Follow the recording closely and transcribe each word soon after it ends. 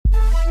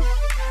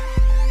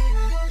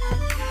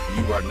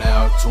You are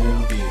now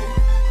tuned in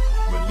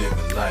with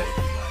Living Life,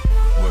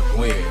 where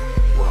Gwen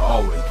will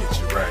always get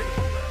you right.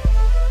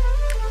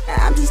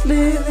 I'm just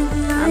living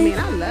life. I mean,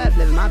 I love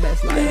living my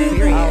best life,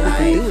 period. All we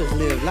can do is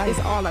live life. It's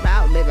all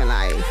about living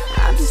life.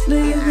 I'm just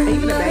living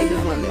Even the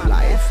babies want to live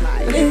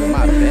life. Living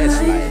my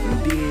best life,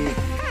 you dig?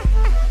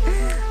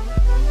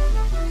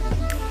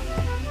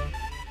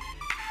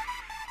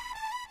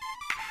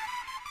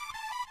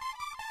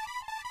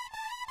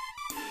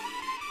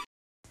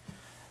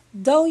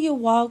 Though you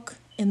walk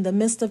in the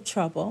midst of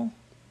trouble,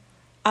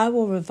 I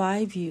will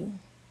revive you.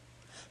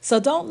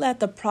 So don't let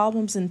the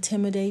problems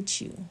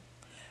intimidate you.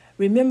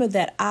 Remember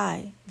that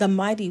I, the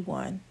mighty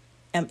one,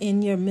 am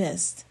in your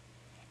midst,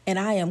 and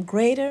I am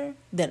greater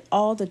than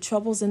all the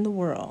troubles in the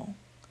world.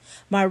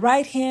 My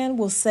right hand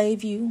will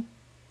save you.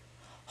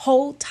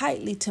 Hold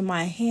tightly to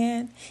my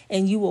hand,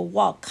 and you will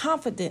walk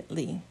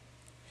confidently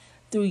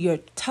through your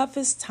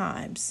toughest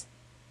times.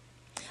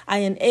 I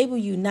enable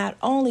you not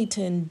only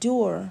to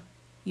endure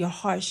your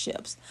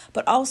hardships,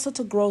 but also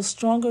to grow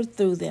stronger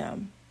through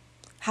them.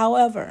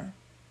 However,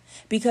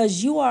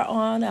 because you are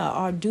on an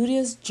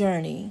arduous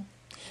journey,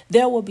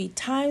 there will be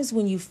times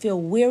when you feel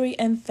weary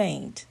and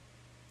faint.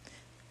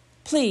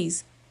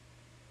 Please,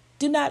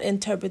 do not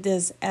interpret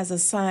this as a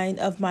sign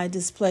of my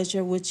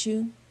displeasure with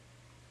you.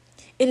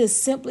 It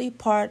is simply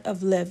part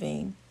of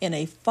living in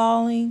a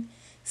falling,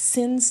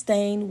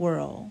 sin-stained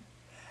world.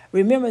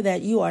 Remember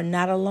that you are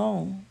not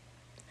alone.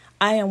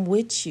 I am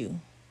with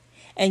you.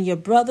 And your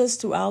brothers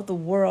throughout the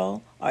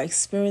world are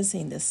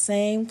experiencing the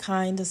same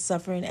kind of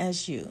suffering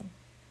as you.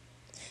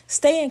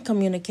 Stay in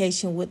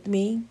communication with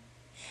me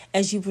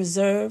as you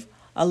persevere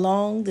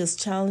along this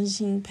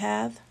challenging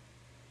path.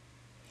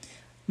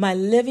 My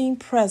living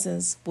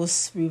presence will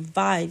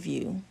revive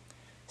you,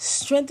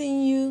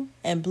 strengthen you,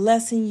 and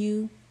blessing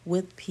you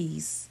with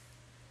peace.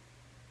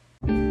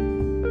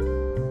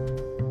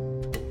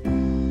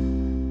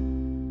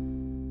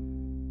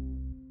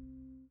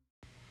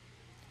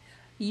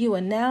 You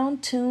are now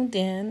tuned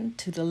in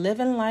to the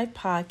Living Life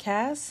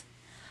podcast.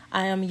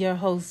 I am your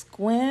host,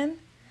 Gwen.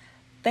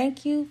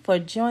 Thank you for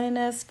joining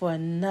us for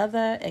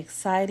another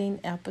exciting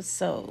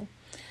episode.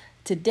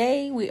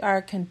 Today, we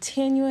are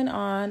continuing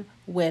on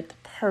with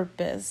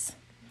purpose.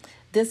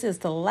 This is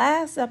the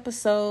last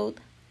episode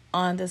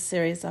on the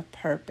series of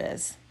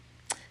purpose.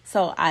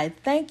 So I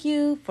thank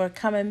you for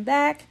coming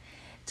back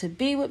to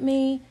be with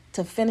me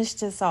to finish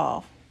this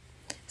off.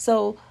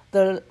 So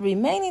the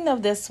remaining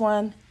of this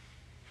one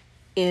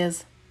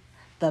is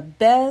the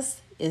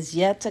best is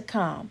yet to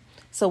come.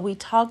 So we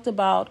talked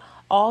about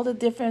all the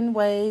different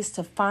ways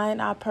to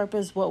find our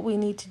purpose, what we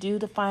need to do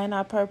to find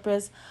our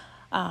purpose.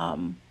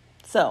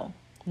 So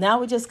now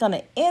we're just going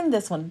to end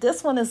this one.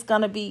 This one is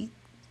going to be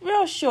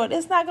real short.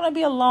 It's not going to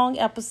be a long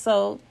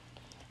episode,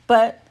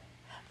 but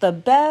the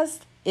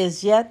best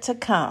is yet to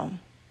come.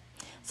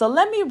 So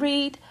let me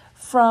read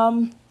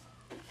from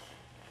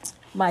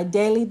my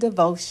daily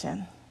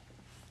devotion.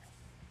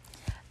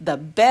 The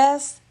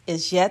best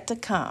is yet to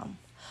come.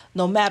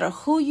 No matter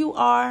who you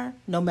are,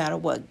 no matter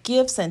what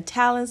gifts and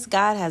talents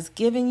God has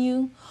given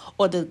you,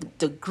 or the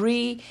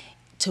degree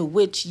to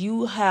which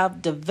you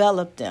have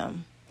developed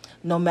them,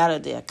 no matter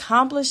the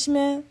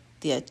accomplishment,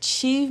 the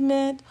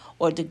achievement,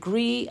 or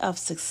degree of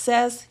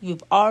success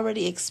you've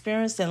already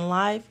experienced in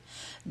life,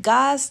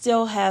 God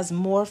still has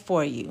more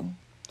for you.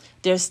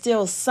 There's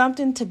still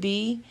something to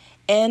be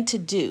and to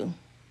do.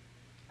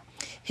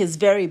 His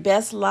very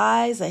best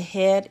lies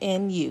ahead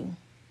in you.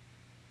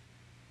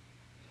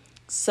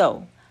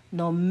 So,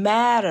 no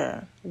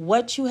matter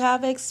what you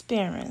have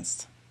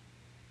experienced,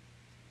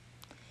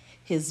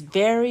 His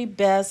very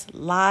best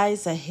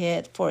lies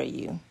ahead for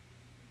you.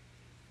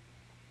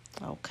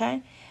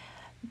 Okay?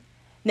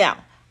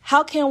 Now,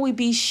 how can we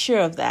be sure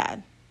of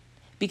that?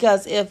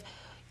 Because if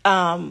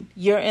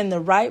you're in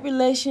the right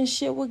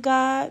relationship with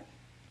God,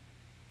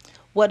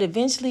 what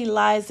eventually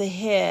lies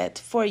ahead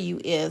for you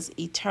is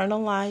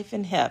eternal life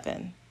in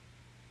heaven.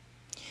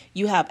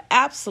 You have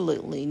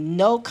absolutely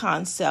no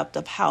concept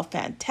of how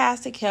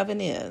fantastic heaven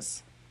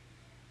is.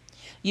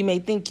 You may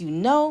think you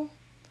know,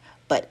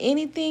 but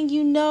anything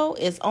you know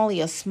is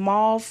only a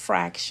small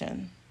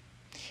fraction,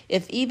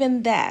 if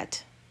even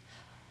that,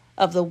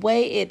 of the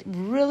way it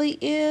really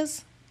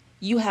is.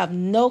 You have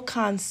no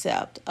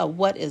concept of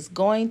what is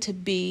going to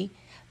be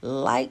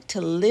like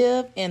to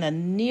live in a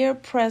near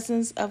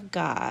presence of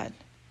God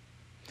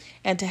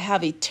and to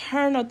have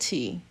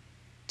eternity,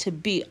 to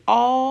be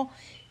all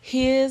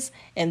His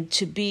and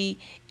to be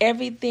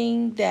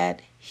everything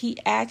that He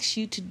asks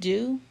you to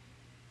do.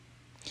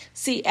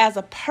 See, as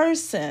a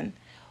person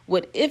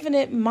with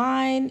infinite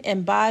mind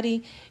and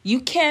body,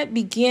 you can't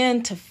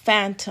begin to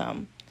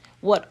fathom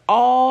what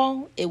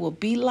all it will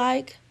be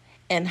like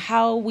and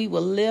how we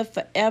will live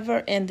forever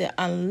in the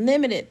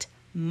unlimited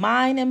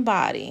mind and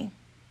body.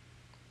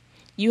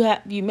 You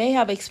may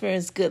have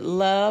experienced good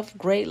love,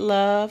 great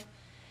love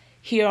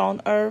here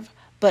on earth,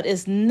 but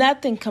it's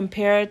nothing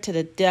compared to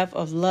the depth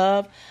of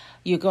love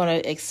you're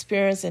going to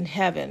experience in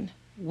heaven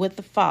with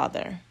the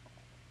Father.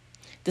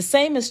 The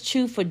same is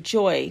true for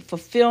joy,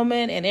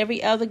 fulfillment, and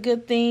every other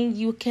good thing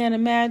you can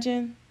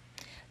imagine.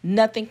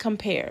 Nothing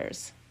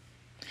compares.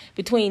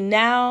 Between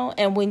now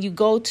and when you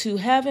go to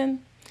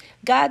heaven,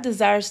 God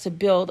desires to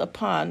build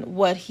upon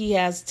what he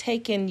has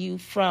taken you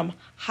from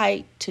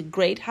height to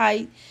great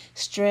height,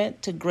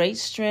 strength to great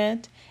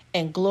strength,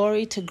 and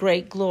glory to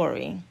great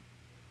glory.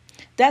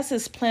 That's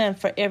his plan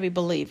for every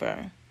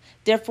believer.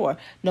 Therefore,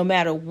 no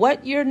matter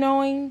what you're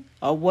knowing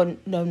or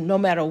no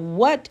matter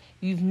what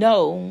you've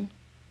known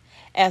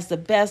as the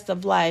best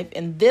of life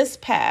in this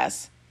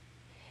past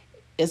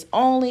is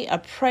only a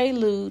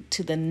prelude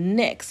to the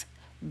next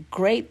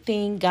great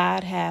thing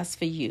God has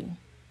for you.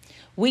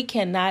 We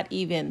cannot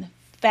even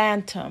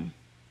fathom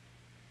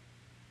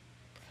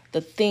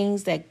the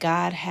things that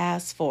God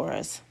has for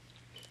us.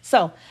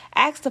 So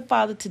ask the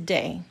Father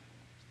today,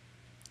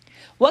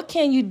 what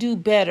can you do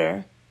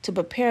better to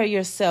prepare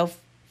yourself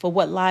for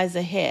what lies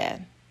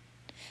ahead?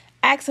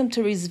 Ask him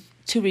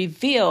to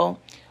reveal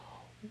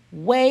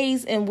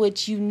ways in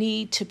which you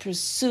need to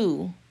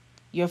pursue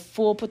your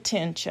full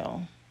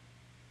potential.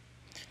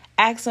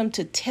 Ask him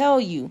to tell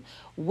you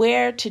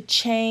where to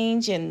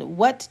change and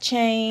what to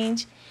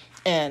change,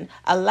 and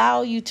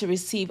allow you to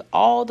receive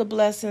all the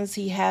blessings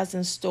he has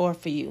in store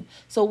for you.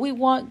 So we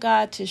want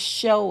God to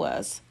show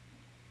us,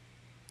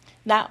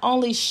 not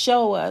only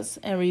show us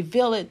and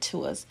reveal it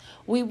to us,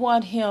 we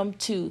want him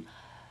to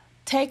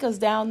take us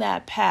down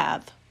that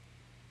path,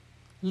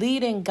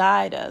 lead and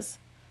guide us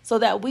so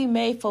that we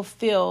may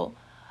fulfill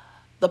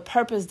the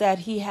purpose that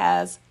he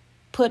has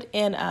put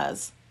in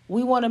us.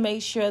 We want to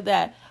make sure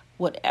that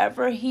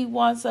whatever he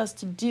wants us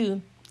to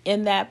do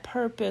in that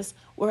purpose,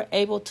 we're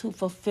able to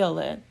fulfill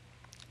it.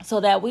 So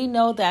that we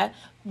know that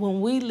when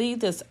we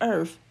leave this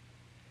earth,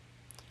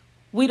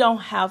 we don't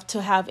have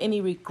to have any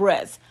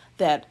regrets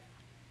that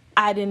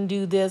I didn't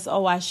do this,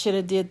 oh, I should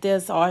have did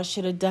this, or I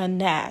should have done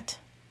that.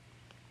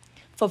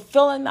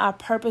 Fulfilling our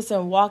purpose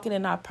and walking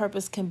in our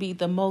purpose can be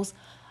the most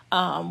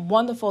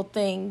wonderful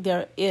thing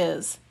there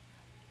is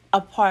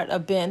a part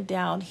of being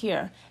down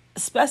here,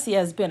 especially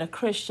as being a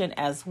Christian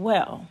as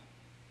well.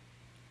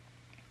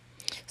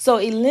 So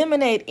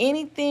eliminate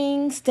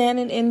anything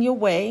standing in your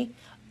way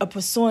of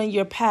pursuing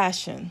your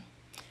passion,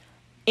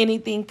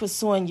 anything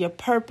pursuing your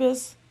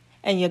purpose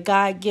and your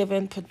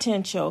God-given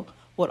potential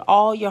with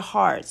all your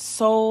heart,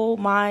 soul,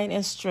 mind,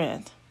 and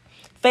strength.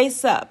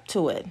 Face up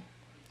to it.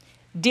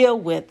 Deal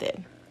with it.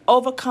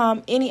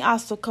 Overcome any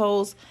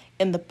obstacles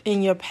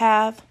in your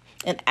path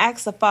and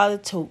ask the Father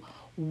to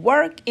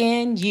work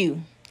in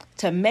you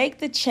to make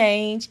the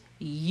change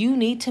you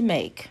need to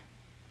make.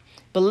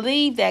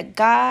 Believe that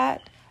God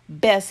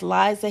best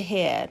lies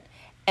ahead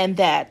and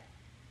that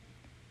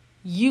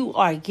you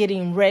are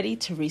getting ready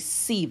to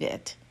receive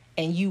it,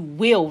 and you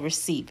will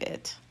receive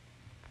it.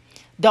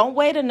 Don't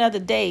wait another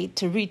day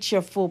to reach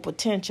your full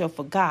potential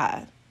for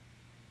God,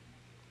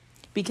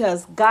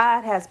 because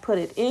God has put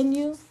it in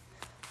you.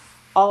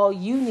 All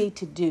you need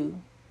to do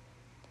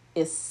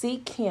is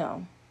seek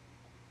him.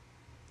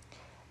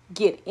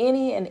 Get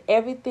any and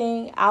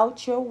everything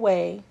out your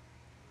way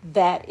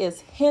that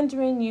is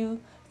hindering you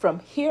from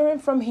hearing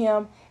from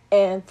him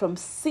and from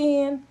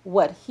seeing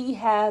what he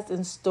has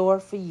in store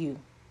for you.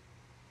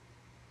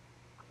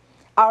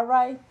 All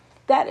right,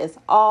 that is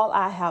all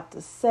I have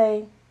to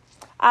say.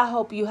 I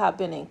hope you have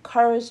been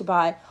encouraged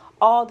by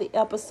all the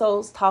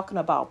episodes talking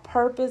about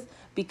purpose,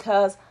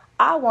 because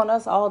I want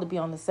us all to be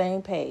on the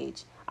same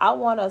page. I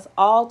want us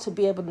all to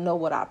be able to know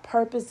what our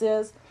purpose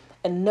is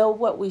and know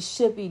what we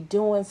should be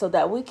doing so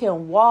that we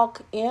can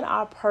walk in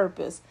our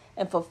purpose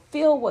and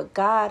fulfill what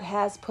God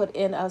has put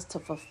in us to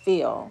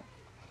fulfill.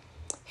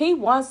 He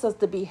wants us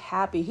to be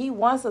happy. He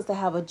wants us to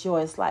have a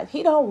joyous life.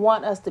 He don't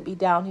want us to be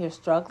down here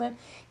struggling.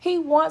 He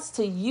wants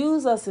to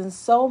use us in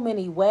so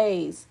many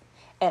ways.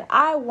 And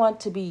I want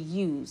to be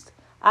used.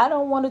 I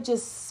don't want to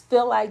just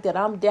feel like that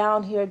I'm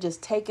down here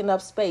just taking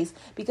up space,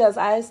 because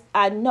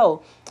I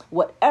know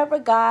whatever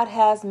God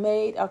has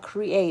made or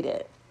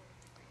created,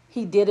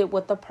 he did it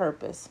with a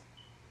purpose.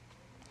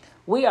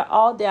 We are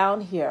all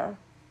down here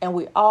and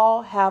we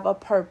all have a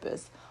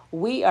purpose.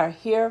 We are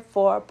here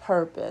for a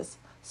purpose.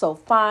 So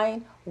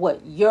find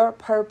what your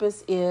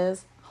purpose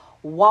is,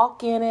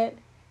 walk in it,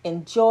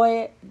 enjoy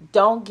it,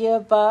 don't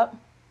give up,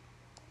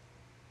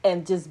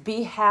 and just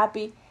be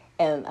happy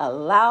and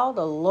allow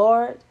the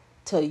Lord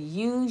to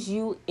use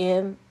you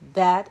in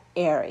that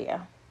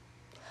area.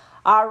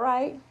 All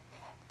right.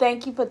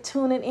 Thank you for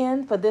tuning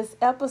in for this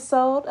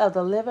episode of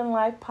the Living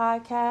Life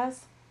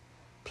Podcast.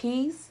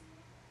 Peace,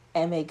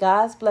 and may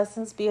God's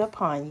blessings be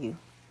upon you.